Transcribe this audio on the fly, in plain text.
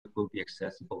will be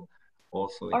accessible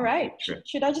also in All right. the future.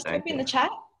 Should I just type in the chat?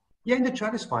 Yeah, in the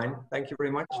chat is fine. Thank you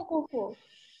very much. Oh, cool.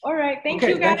 All right. Thank you,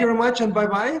 guys. Thank you very much, and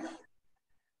bye-bye.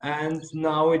 And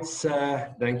now it's,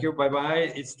 thank you,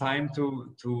 bye-bye. It's time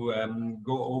to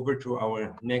go over to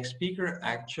our next speaker.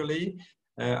 Actually,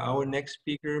 our next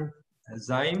speaker,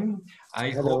 Zaim.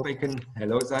 Hope I can,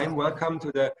 hello Zaim, welcome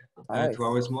to the to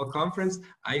our small conference.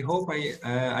 I hope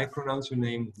I pronounce your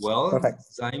name well. Perfect.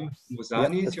 Zaim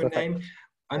Mohzani is your perfect. name.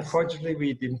 Unfortunately,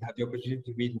 we didn't have the opportunity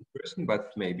to meet in person,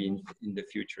 but maybe in the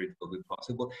future it will be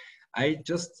possible. I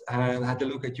just had a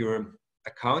look at your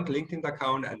account, LinkedIn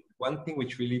account, and one thing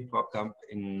which really popped up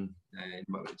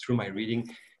through my reading,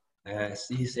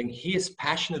 he's saying he is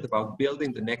passionate about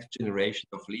building the next generation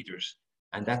of leaders,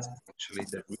 and that's actually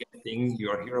the real thing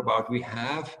you're here about. We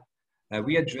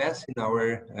address in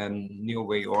our New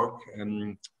Way Org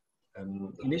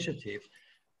initiative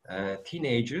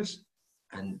teenagers,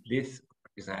 and this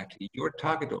is actually your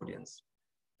target audience.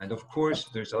 And of course,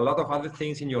 there's a lot of other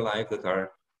things in your life that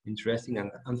are interesting,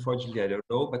 and unfortunately I don't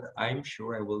know, but I'm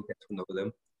sure I will get to know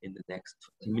them in the next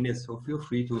 20 minutes. So feel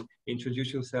free to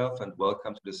introduce yourself and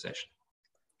welcome to the session.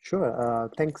 Sure.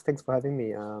 Thanks for having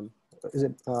me. Is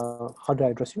it how do I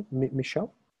address you?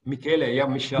 Michelle? Michele, yeah,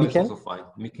 Michelle is also fine.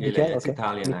 Michele, it's okay.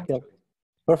 Italian actually.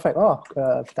 Perfect. Oh,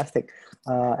 fantastic.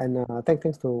 And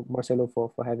thanks to Marcelo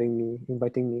for having me,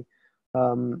 inviting me.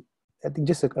 I think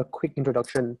just a quick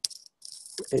introduction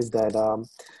is that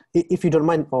if you don't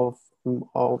mind I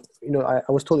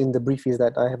was told in the brief is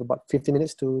that I have about 15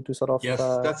 minutes to sort of... Yes,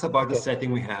 that's about the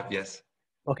setting we have, yes.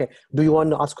 Okay. Do you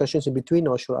want to ask questions in between,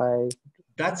 or should I...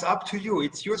 That's up to you.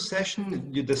 It's your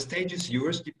session. The stage is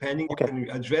yours, depending. You can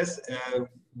address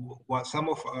some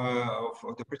of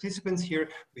the participants here.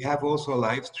 We have also a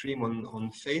live stream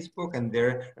on Facebook, and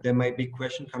there might be a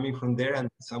question coming from there, and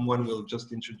someone will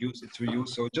just introduce it to you.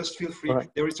 So just feel free. Right.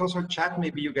 There is also a chat.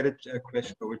 Maybe you get a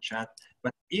question over chat.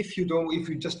 But if you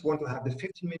just want to have the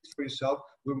 15 minutes for yourself,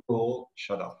 we will all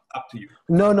shut up. Up to you.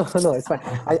 No, it's fine.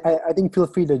 I think feel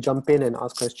free to jump in and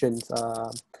ask questions.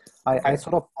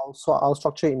 I'll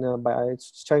structure it by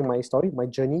sharing my story, my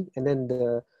journey, and then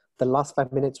the last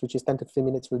 5 minutes, which is 10 to 15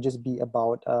 minutes, will just be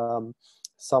about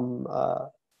some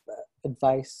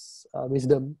advice,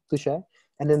 wisdom to share,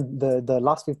 and then the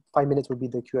last 5 minutes will be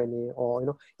the Q&A.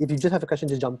 Or if you just have a question,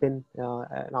 just jump in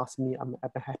and ask me. I'm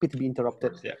happy to be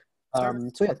interrupted. Yeah.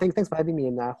 So yeah, thanks for having me,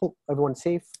 and I hope everyone's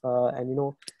safe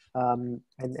and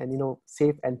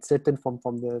safe and certain from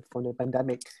the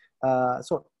pandemic.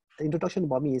 So the introduction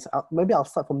about me is maybe I'll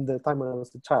start from the time when I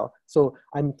was a child. So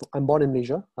I'm born in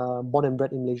Malaysia, born and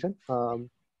bred in Malaysia.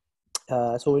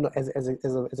 So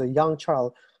as a young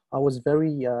child, I was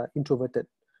very introverted.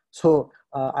 So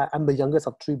I'm the youngest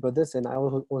of 3 brothers, and I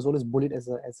was always bullied as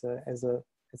a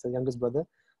youngest brother.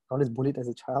 I was bullied as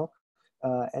a child.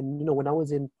 And when I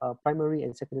was in primary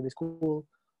and secondary school,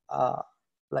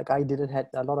 I didn't have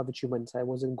a lot of achievements. I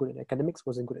wasn't good at academics,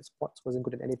 wasn't good at sports, wasn't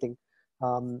good at anything,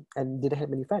 and didn't have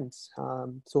many friends.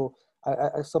 So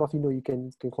I sort of, you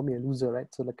can call me a loser, right?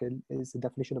 So it's the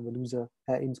definition of a loser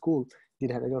in school.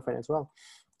 Didn't have a girlfriend as well,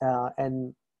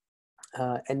 and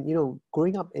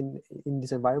growing up in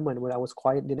this environment where I was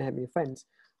quiet, didn't have many friends,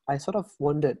 I sort of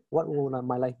wondered what will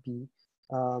my life be.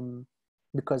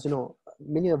 Because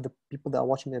many of the people that are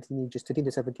watching that me just 13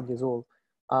 to 17 years old,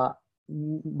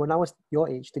 when I was your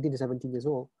age, 13 to 17 years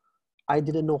old, I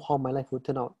didn't know how my life would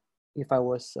turn out if I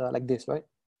was like this, right?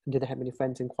 Didn't have many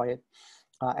friends and quiet,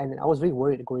 and I was very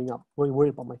worried growing up, very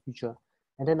worried about my future.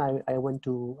 And then I went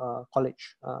to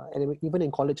college, and even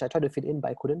in college I tried to fit in,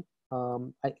 but I couldn't.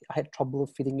 I had trouble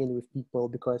fitting in with people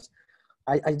because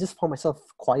I just found myself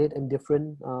quiet and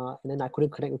different, and then I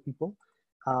couldn't connect with people.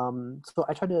 So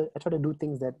I try to do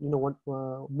things that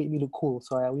made me look cool.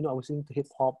 So I was into hip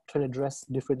hop, trying to dress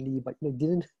differently, but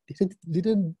didn't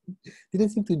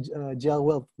seem to gel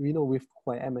well with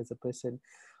who I am as a person,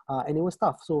 and it was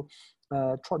tough. So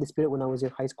throughout this period when I was in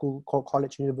high school,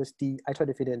 college, university, I tried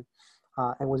to fit in,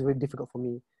 and it was very difficult for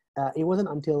me. It wasn't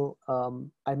until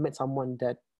I met someone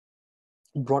that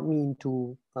brought me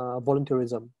into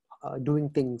volunteerism, doing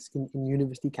things in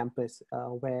university campus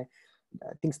where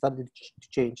things started to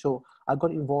change. So I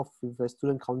got involved with the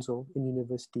student council in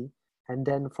university, and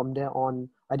then from there on,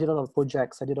 I did a lot of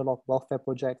projects. I did a lot of welfare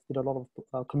projects, did a lot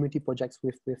of community projects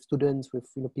with students, with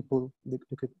people, the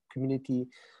community,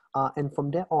 and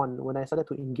from there on, when I started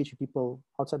to engage with people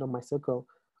outside of my circle,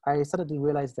 I started to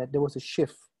realize that there was a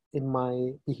shift in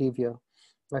my behavior.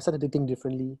 I started to think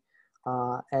differently,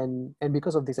 and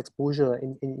because of this exposure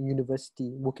in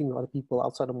university, working with other people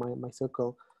outside of my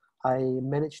circle, I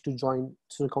managed to join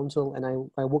student council, and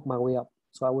I worked my way up.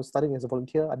 So I was studying as a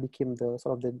volunteer. I became the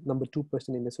sort of the number 2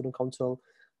 person in the student council,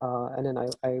 and then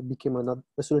I became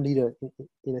a student leader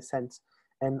in a sense.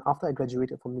 And after I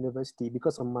graduated from university,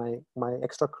 because of my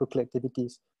extracurricular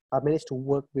activities, I managed to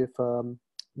work with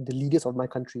the leaders of my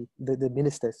country, the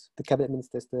ministers, the cabinet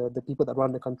ministers, the people that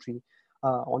run the country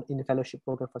in a fellowship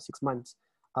program for 6 months.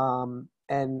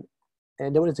 And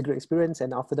that was a great experience.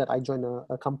 And after that, I joined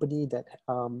a company that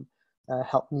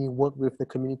helped me work with the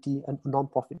community, a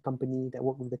non-profit company that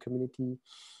worked with the community.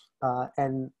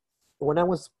 And when I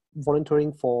was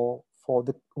volunteering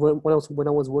when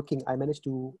I was working, I managed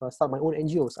to start my own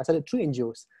NGOs. I started 3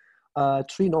 NGOs,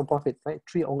 3 non-profit, right?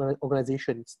 3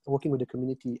 organizations working with the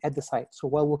community at the site. So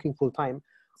while working full time,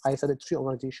 I started 3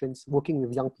 organizations working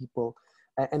with young people.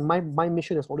 And my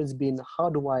mission has always been, how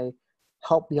do I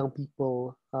help young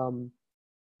people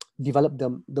develop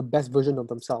the best version of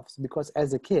themselves? Because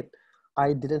as a kid,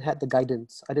 I didn't have the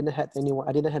guidance. I didn't have anyone.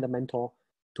 I didn't have a mentor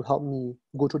to help me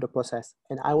go through the process.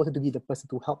 And I wanted to be the person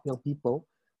to help young people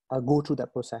go through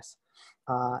that process.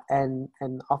 And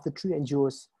after 3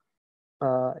 NGOs,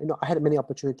 I had many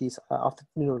opportunities. After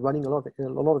running a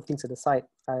lot of things at the site,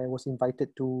 I was invited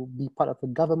to be part of a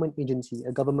government agency,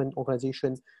 a government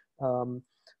organization, to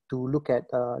look at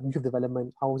youth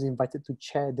development. I was invited to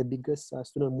chair the biggest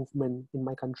student movement in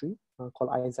my country called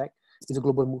ISAC. It's a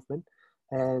global movement,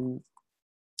 and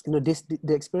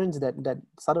the experience that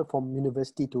started from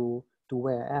university to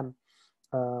where I am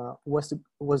was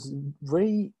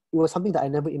something that I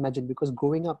never imagined, because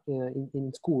growing up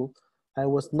in school, I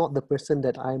was not the person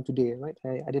that I am today, right?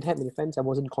 I didn't have many friends. I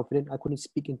wasn't confident. I couldn't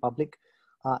speak in public,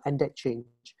 and that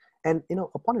changed. And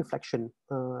upon reflection,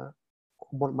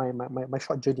 about my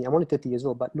short journey, I'm only 30 years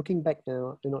old, but looking back,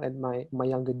 at my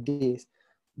younger days,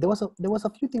 there was a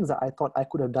few things that I thought I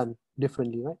could have done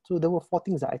differently, right? So there were 4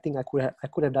 things that I think I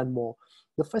could have done more.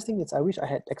 The first thing is, I wish I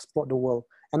had explored the world,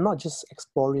 and not just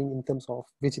exploring in terms of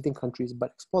visiting countries,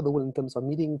 but explore the world in terms of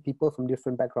meeting people from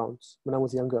different backgrounds. When I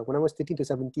was younger, when I was 13 to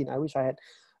 17, I wish I had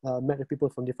met the people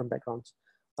from different backgrounds.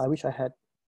 I wish I had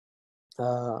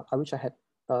gone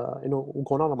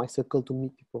out of my circle to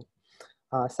meet people.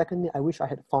 Secondly, I wish I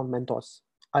had found mentors.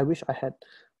 I wish I had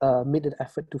made an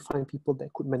effort to find people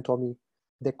that could mentor me,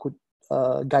 that could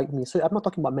guide me. So I'm not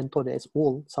talking about mentor that is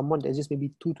old, someone that is just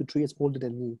maybe 2 to 3 years older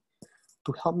than me,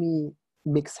 to help me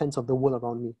make sense of the world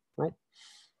around me, right?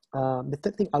 The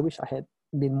third thing, I wish I had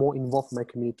been more involved in my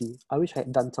community. I wish I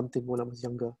had done something when I was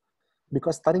younger,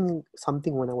 because starting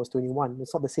something when I was 21,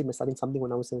 it's not the same as starting something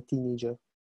when I was a teenager,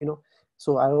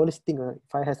 So I always think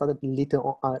if I had started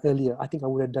earlier, I think I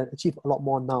would have achieved a lot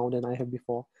more now than I have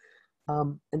before.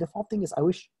 And the fourth thing is, I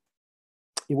wish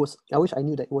I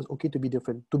knew that it was okay to be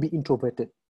different, to be introverted,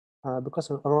 because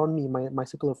around me, my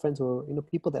circle of friends were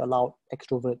people that allowed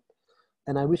extrovert,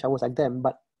 and I wish I was like them.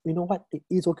 But you know what?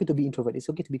 It's okay to be introvert. It's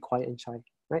okay to be quiet and shy,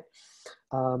 right?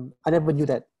 I never knew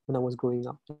that when I was growing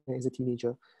up as a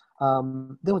teenager.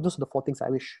 Those are the 4 things I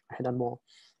wish I had done more.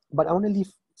 But I want to leave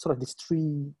sort of this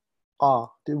 3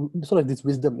 R, sort of this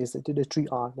wisdom is the 3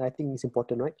 R that I think is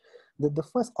important, right? The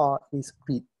first R is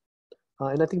read.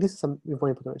 And I think this is something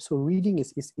very important. So reading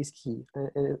is key,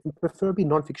 and preferably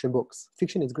non-fiction books.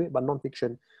 Fiction is great, but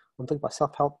non-fiction. I'm talking about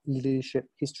self-help, leadership,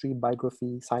 history,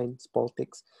 biography, science,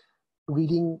 politics.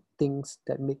 Reading things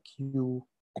that make you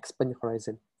expand your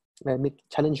horizon,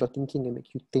 challenge your thinking and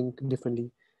make you think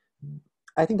differently.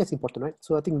 I think that's important, right?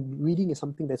 So I think reading is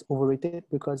something that's overrated,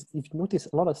 because if you notice,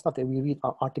 a lot of stuff that we read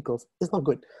are articles. It's not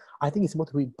good. I think it's more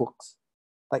to read books,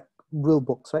 like real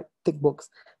books, right? Thick books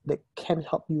that can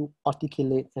help you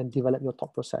articulate and develop your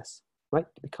thought process, right?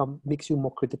 Makes you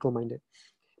more critical minded.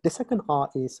 The second R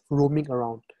is roaming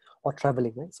around or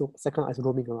traveling, right? So second R is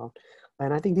roaming around.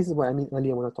 And I think this is what I mean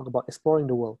earlier when I talk about exploring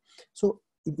the world. So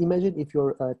imagine if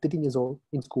you're 13 years old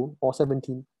in school, or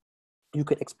 17, you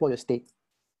could explore your state.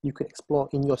 You could explore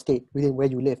in your state, within where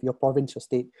you live, your province, your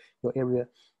state, your area.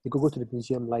 You could go to the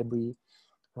museum, library.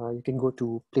 You can go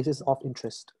to places of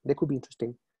interest. That could be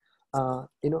interesting.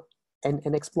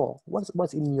 And explore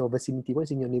what's in your vicinity,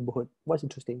 what's in your neighborhood, what's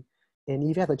interesting. And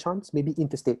if you have a chance, maybe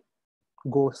interstate,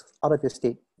 go out of your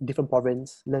state, different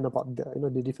province, learn about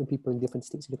the different people in different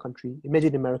states in the country.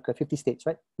 Imagine America, 50 states,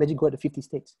 right? Imagine go to 50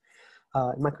 states.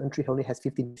 My country only has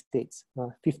 15 states,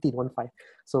 15, 1-5.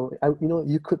 So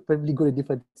you could probably go to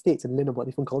different states and learn about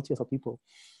different cultures of people.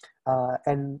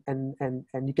 And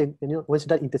you can, once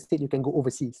you're done interstate, you can go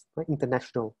overseas, right?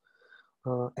 International.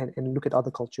 And look at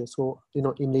other cultures. So,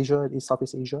 in Asia, is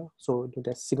Southeast Asia. So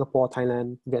there's Singapore,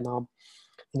 Thailand, Vietnam,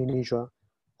 Indonesia.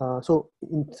 So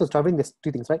traveling, there's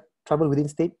 3 things, right? Travel within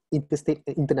state, interstate,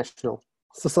 and international.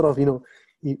 So sort of,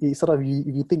 you sort of,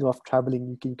 if you think of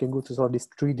traveling, you can go through sort of these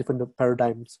three different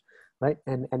paradigms, right?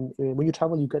 And when you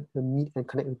travel, you get to meet and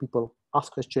connect with people,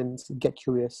 ask questions, get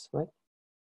curious, right?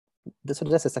 So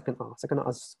that's the second R. Second R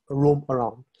is roam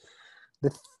around.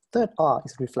 The third R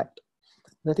is reflect.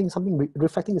 And I think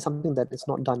reflecting is something that is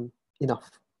not done enough.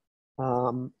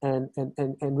 And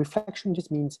reflection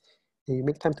just means you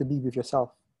make time to be with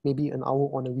yourself, maybe an hour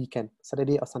on a weekend,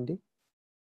 Saturday or Sunday,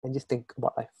 and just think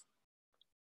about life.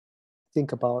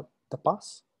 Think about the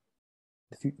past,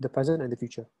 the present, and the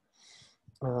future.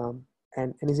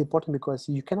 And it's important because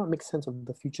you cannot make sense of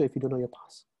the future if you don't know your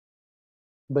past.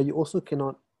 But you also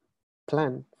cannot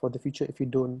plan for the future if you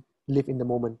don't live in the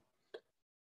moment.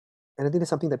 And I think that's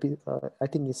something that I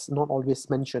think is not always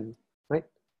mentioned, right?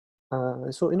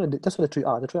 So that's what the three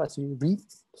are. The three are to read.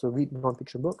 So read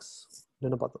non-fiction books,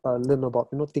 learn about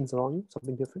things around you,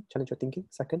 something different, challenge your thinking.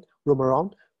 Second, roam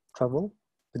around, travel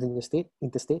within your state,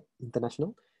 interstate,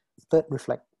 international. Third,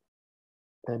 reflect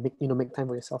and make time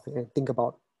for yourself and think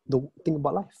about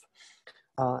life.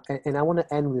 And I want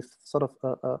to end with sort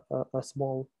of a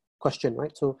small question,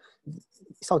 right? So it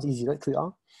sounds easy, right?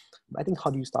 3R, but I think,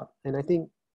 how do you start? And I think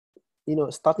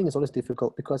starting is always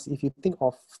difficult, because if you think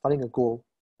of starting a goal,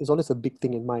 there's always a big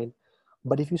thing in mind.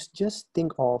 But if you just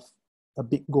think of a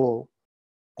big goal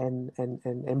and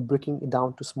breaking it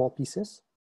down to small pieces,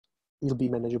 it'll be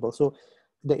manageable. So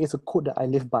there is a quote that I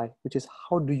live by, which is,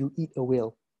 how do you eat a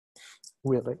whale?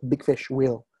 Whale, right? Big fish,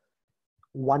 whale.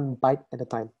 One bite at a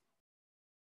time.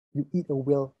 You eat a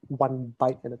whale one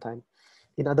bite at a time.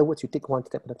 In other words, you take one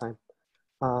step at a time.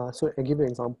 So I'll give you an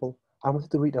example. I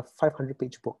wanted to read a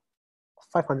 500-page book.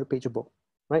 500-page book,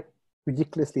 right?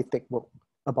 Ridiculously thick book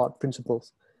about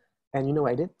principles. And you know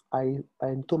what I did? I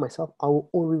told myself I will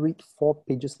only read 4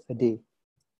 pages a day.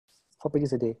 4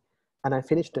 pages a day. And I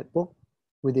finished that book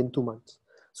within 2 months.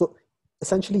 So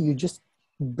essentially, you're just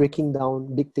breaking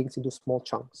down big things into small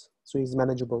chunks. So it's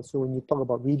manageable. So when you talk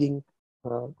about reading,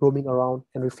 roaming around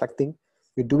and reflecting,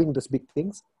 you're doing those big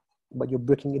things, but you're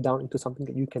breaking it down into something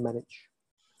that you can manage.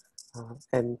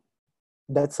 And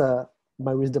that's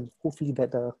my wisdom. Hopefully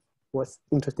that was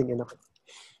interesting enough.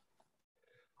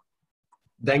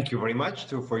 Thank you very much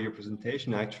for your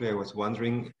presentation. Actually, I was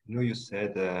wondering, you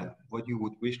said what you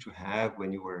would wish to have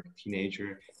when you were a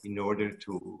teenager in order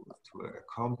to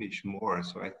accomplish more.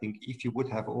 So I think if you would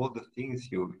have all the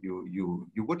things you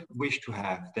would wish to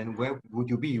have, then where would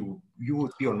you be? You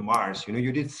would be on Mars.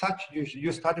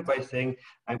 You started by saying,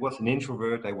 I was an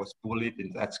introvert, I was bullied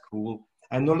at school.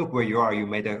 And now look where you are. You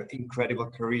made an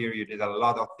incredible career. You did a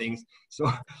lot of things.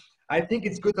 So I think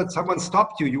it's good that someone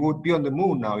stopped you. You would be on the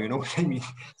moon now, you know what I mean?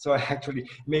 So actually,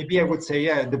 maybe I would say,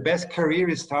 yeah, the best career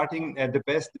is starting at the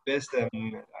best,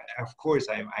 of course,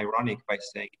 I'm ironic by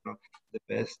saying, the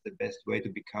best way to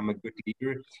become a good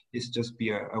leader is just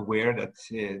be aware that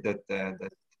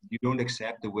you don't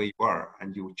accept the way you are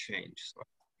and you will change. So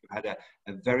you had a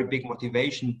very big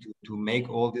motivation to make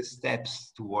all these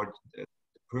steps toward the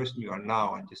person you are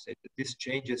now. And you said that these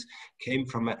changes came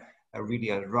from a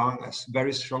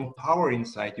very strong power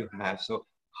inside you have. So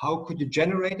how could you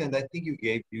generate? And I think you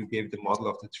gave the model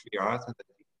of the 3 R's, and I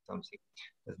think something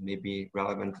that may be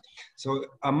relevant. So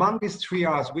among these 3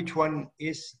 R's, which one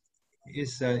is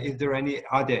there any?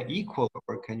 Are they equal,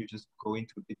 or can you just go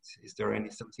into it? Is there any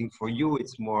something for you?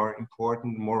 It's more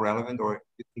important, more relevant, or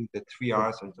you think the 3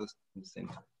 R's are just the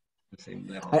same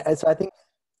level? So I think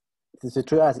the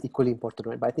 3 R's is equally important,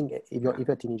 right? But I think if you're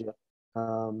a teenager.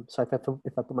 So if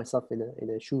I put myself in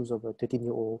the shoes of a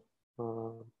 13-year-old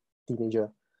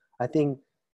teenager, I think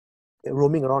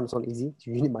roaming around is not easy.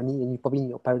 You need money, and you probably need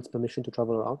your parents' permission to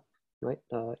travel around, right?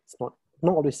 It's not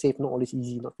always safe, not always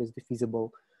easy, not always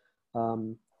feasible.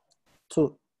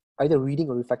 So either reading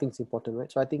or reflecting is important, right?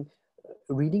 So I think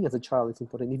reading as a child is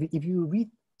important. If you read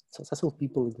successful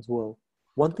people in this world,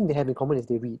 one thing they have in common is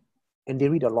they read, and they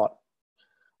read a lot.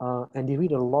 And they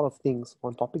read a lot of things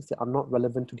on topics that are not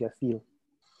relevant to their field.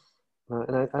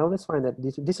 And I always find that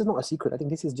this is not a secret. I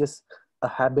think this is just a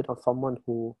habit of someone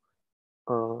who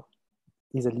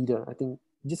is a leader. I think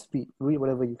just read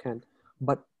whatever you can.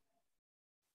 But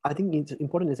I think it's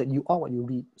important is that you are what you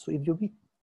read. So if you read,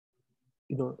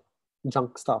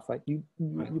 junk stuff, right? You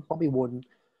probably won't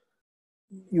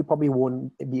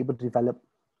be able to develop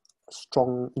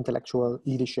strong intellectual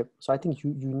leadership. So I think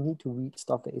you need to read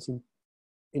stuff that is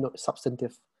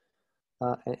substantive,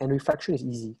 and reflection is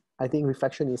easy. I think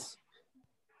reflection is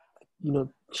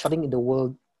shutting the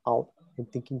world out and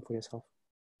thinking for yourself,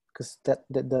 because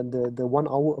the 1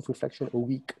 hour of reflection a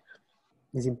week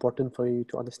is important for you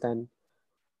to understand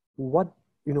what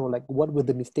like what were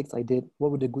the mistakes I did?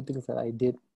 What were the good things that I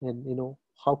did? And,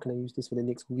 how can I use this for the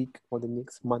next week or the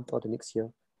next month or the next year?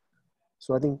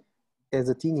 So I think as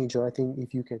a teenager, I think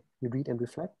if you can read and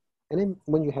reflect, and then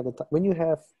when you have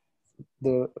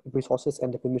the resources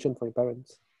and the permission from your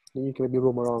parents, then you can maybe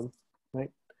roam around,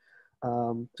 right?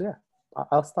 So yeah,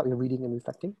 I'll start with reading and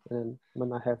reflecting, and then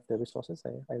when I have the resources,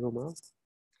 I roam around.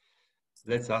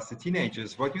 Let's ask the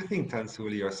teenagers. What do you think,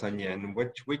 Tansuli or Sanya? And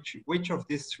which of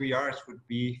these 3 R's would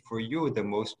be for you the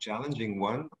most challenging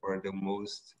one or the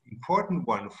most important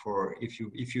one for if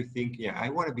you think, yeah, I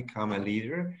want to become a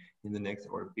leader in the next,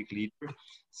 or a big leader.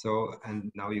 So,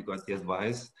 and now you got the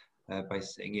advice by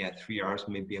saying, yeah, 3 R's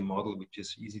may be a model which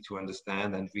is easy to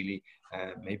understand and really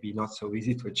maybe not so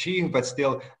easy to achieve, but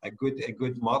still a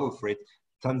good model for it.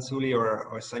 Tansuli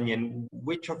or Sanyan,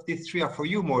 which of these 3 are for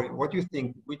you more? What do you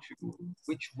think?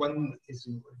 Which one is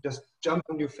just jump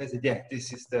on your face? Yeah,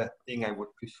 this is the thing I would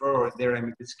prefer, or there I'm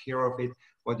a bit scared of it.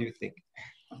 What do you think?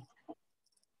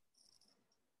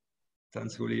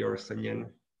 Tansuli or Sanyan?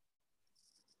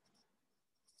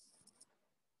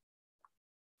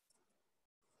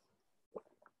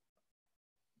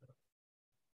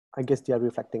 I guess they are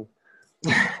reflecting.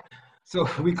 So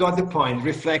we got the point.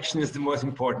 Reflection is the most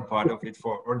important part of it,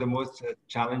 or the most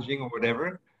challenging, or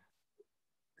whatever.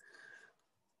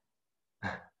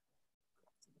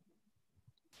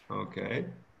 Okay.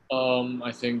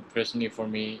 I think personally for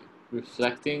me,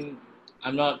 reflecting,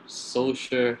 I'm not so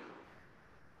sure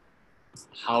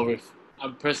how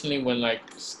I'm personally, when like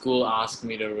school asks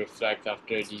me to reflect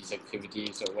after these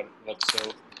activities or what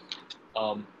so,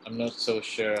 I'm not so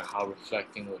sure how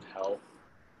reflecting would help.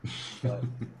 But,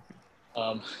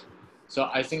 so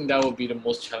I think that would be the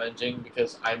most challenging,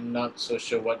 because I'm not so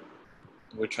sure what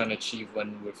we're trying to achieve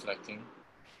when reflecting.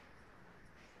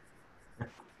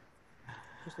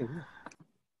 Interesting.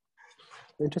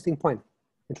 Interesting point.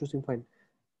 Interesting point.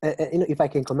 If I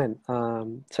can comment,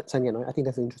 Sanya, I think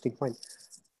that's an interesting point.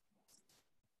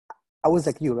 I was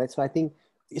like you, right? So I think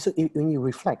when you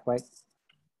reflect, right?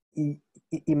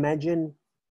 Imagine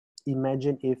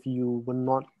if you were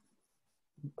not.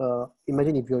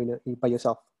 Imagine if you're by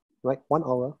yourself, right? 1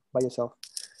 hour by yourself,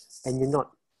 and you're not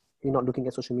looking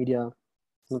at social media,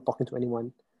 not talking to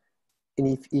anyone. And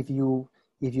if you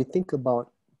think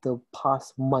about the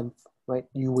past month, right?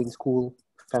 You were in school,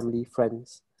 family,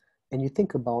 friends, and you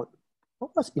think about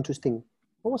what was interesting,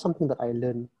 what was something that I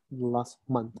learned last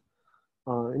month,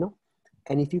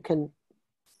 and if you can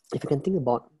think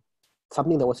about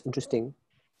something that was interesting,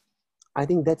 I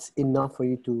think that's enough for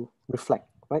you to reflect,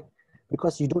 right?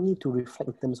 Because you don't need to reflect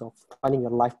in terms of finding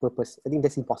your life purpose. I think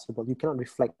that's impossible. You cannot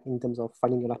reflect in terms of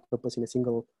finding your life purpose in a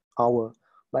single hour.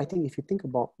 But I think if you think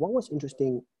about what was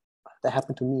interesting that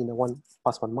happened to me in the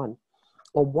past 1 month,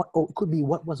 or it could be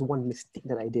what was one mistake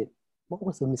that I did. What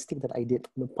was the mistake that I did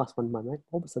in the past 1 month, right?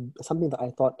 What was something that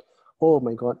I thought, oh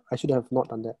my God, I should have not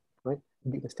done that, right?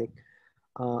 Big mistake.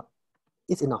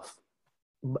 It's enough.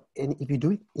 And if you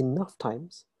do it enough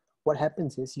times, what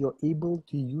happens is you're able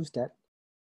to use that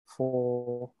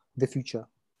for the future.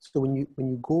 So when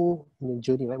you go in a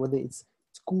journey, right, whether it's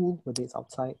school, whether it's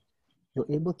outside, you're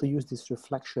able to use these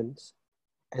reflections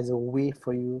as a way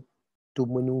for you to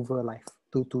maneuver life,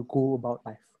 to go about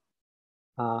life.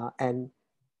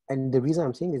 And the reason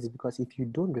I'm saying this is because if you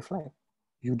don't reflect,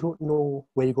 you don't know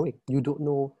where you're going. You don't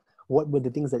know what were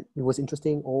the things that was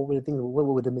interesting, or what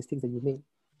were the mistakes that you made.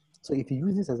 So if you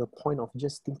use this as a point of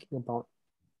just thinking about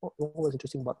what was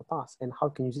interesting about the past and how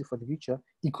can you use it for the future,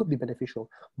 it could be beneficial.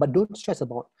 But don't stress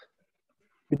about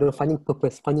finding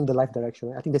purpose, finding the life direction.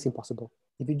 Right? I think that's impossible.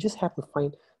 If you just have to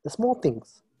find the small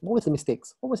things, what was the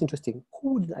mistakes? What was interesting?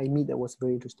 Who did I meet that was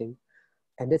very interesting?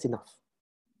 And that's enough.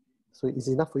 So it's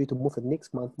enough for you to move to the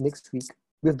next month, next week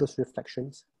with those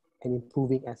reflections and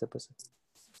improving as a person.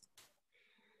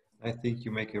 I think you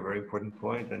make a very important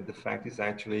point, and the fact is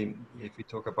actually, if we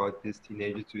talk about these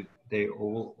teenagers, they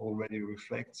all already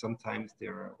reflect. Sometimes they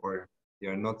are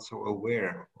not so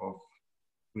aware of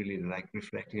really like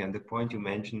reflecting. And the point you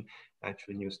mentioned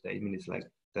actually in your statement is like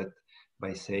that,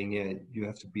 by saying, yeah, you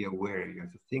have to be aware, you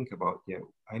have to think about, yeah,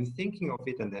 I'm thinking of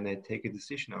it, and then I take a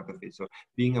decision out of it. So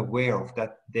being aware of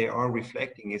that they are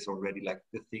reflecting is already like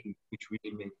the thing which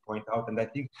really may point out. And I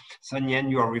think, Sanyan,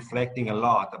 you are reflecting a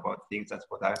lot about things. That's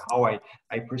what how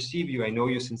I perceive you. I know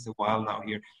you since a while now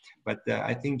here, but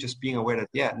I think just being aware that,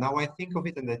 yeah, now I think of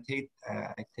it, and I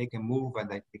take a move,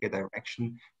 and I take a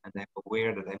direction, and I'm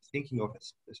aware that I'm thinking of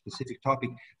a specific topic.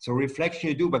 So reflection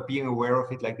you do, but being aware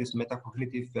of it, like this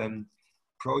metacognitive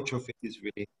approach of it, is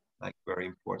really like very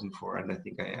important for. And I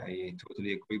think I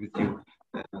totally agree with you,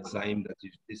 Zaim, that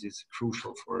this is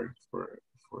crucial for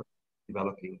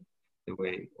developing the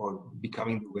way, or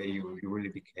becoming the way you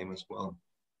really became as well.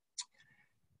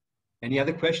 Any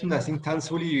other questions? I think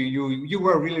Tansuli, you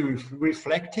were really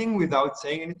reflecting without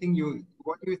saying anything.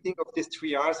 What do you think of these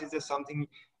 3 hours? Is there something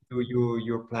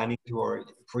you're planning to, or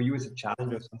for you as a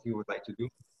challenge, or something you would like to do?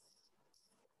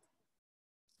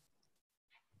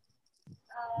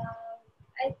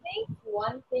 I think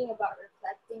one thing about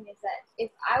reflecting is that if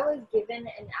I was given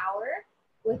an hour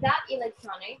without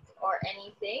electronics or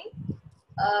anything,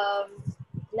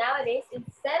 nowadays,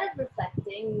 instead of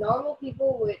reflecting, normal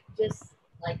people would just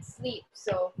like sleep.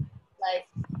 So like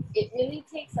it really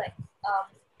takes like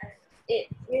it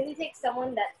really takes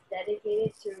someone that's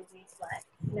dedicated to reflect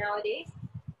nowadays.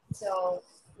 So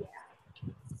yeah.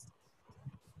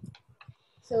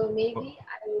 So maybe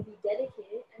I will be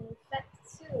dedicated and reflect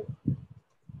too.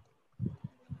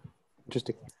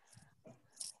 Interesting.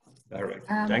 All right.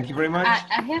 Thank you very much.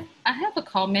 I have a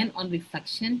comment on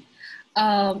reflection.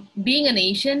 Being an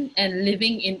Asian and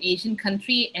living in Asian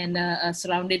country and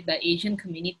surrounded by Asian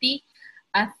community,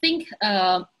 I think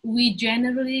we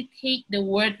generally take the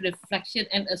word reflection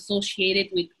and associate it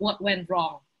with what went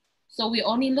wrong. So we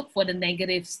only look for the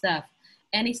negative stuff.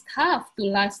 And it's tough to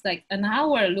last like an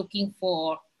hour looking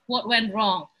for what went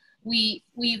wrong. We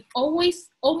almost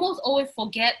always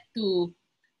forget to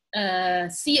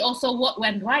see also what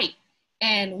went right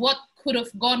and what could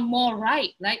have gone more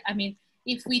right. I mean,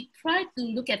 if we try to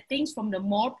look at things from the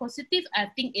more positive, I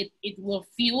think it will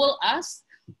fuel us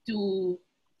to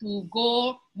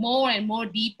go more and more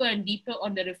deeper and deeper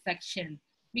on the reflection.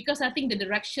 Because I think the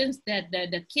directions that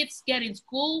the kids get in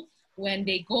school when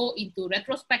they go into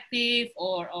retrospective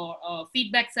or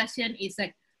feedback session is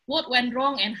like, what went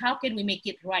wrong and how can we make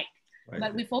it right?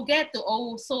 But we forget to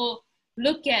also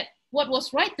look at what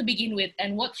was right to begin with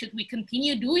and what should we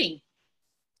continue doing.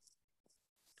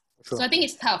 Sure. So I think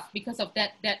it's tough because of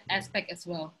that aspect as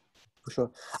well. For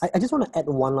sure. I just want to add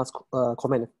one last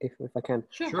comment if I can.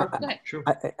 Sure. Go ahead. Sure.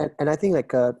 And I think like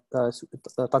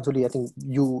Tansuli, I think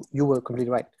you were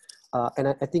completely right. And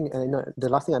I think the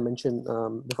last thing I mentioned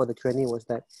before the Q&A was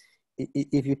that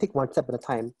if you take one step at a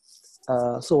time,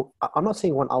 so I'm not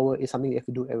saying 1 hour is something you have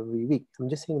to do every week. I'm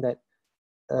just saying that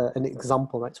an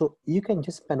example, right? So you can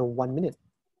just spend 1 minute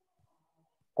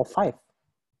or 5.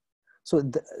 So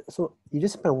so you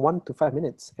just spend 1 to 5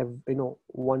 minutes,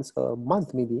 once a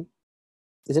month maybe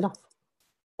is enough.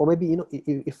 Or maybe,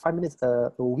 if 5 minutes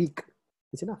a week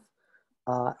is enough.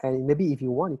 And maybe if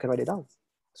you want, you can write it down.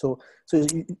 So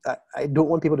I don't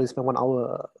want people to spend 1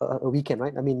 hour a weekend,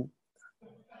 right? I mean,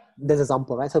 there's an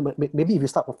example, right? So maybe if you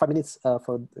start for 5 minutes,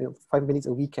 5 minutes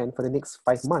a weekend for the next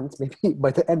 5 months, maybe by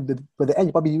the end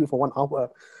you probably do it for 1 hour.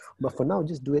 But for now,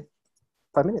 just do it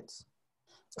 5 minutes.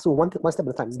 So one step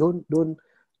at a time. Don't.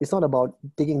 It's not about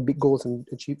taking big goals and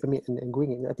and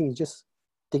going it. I think it's just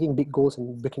taking big goals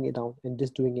and breaking it down and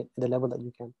just doing it at the level that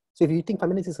you can. So if you think 5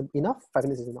 minutes is enough, 5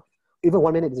 minutes is enough. Even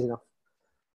 1 minute is enough.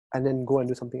 And then go and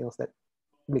do something else that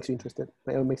makes you interested.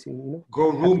 It makes you,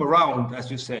 go roam around, as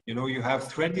you said. You have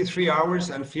 23 hours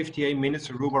and 58 minutes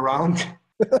to roam around.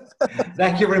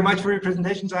 Thank you very much for your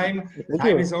presentation, Zaim.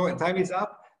 Time is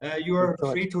up. You are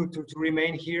free to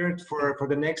remain here for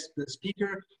the next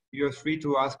speaker. You're free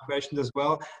to ask questions as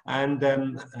well. And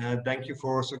thank you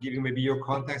for also giving maybe your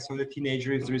contacts for the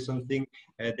teenager. If there is something,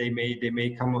 they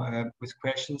may come with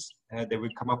questions. They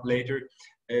will come up later.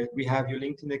 We have your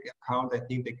LinkedIn account. I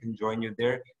think they can join you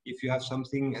there. If you have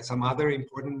some other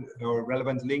important or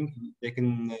relevant link, they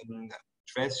can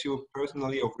address you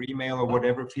personally over email or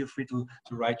whatever. Feel free to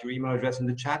write your email address in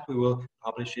the chat. We will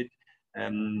publish it.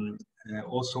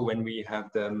 Also when we have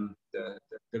the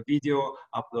video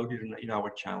uploaded in our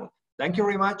channel. Thank you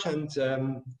very much, and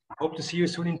hope to see you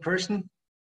soon in person.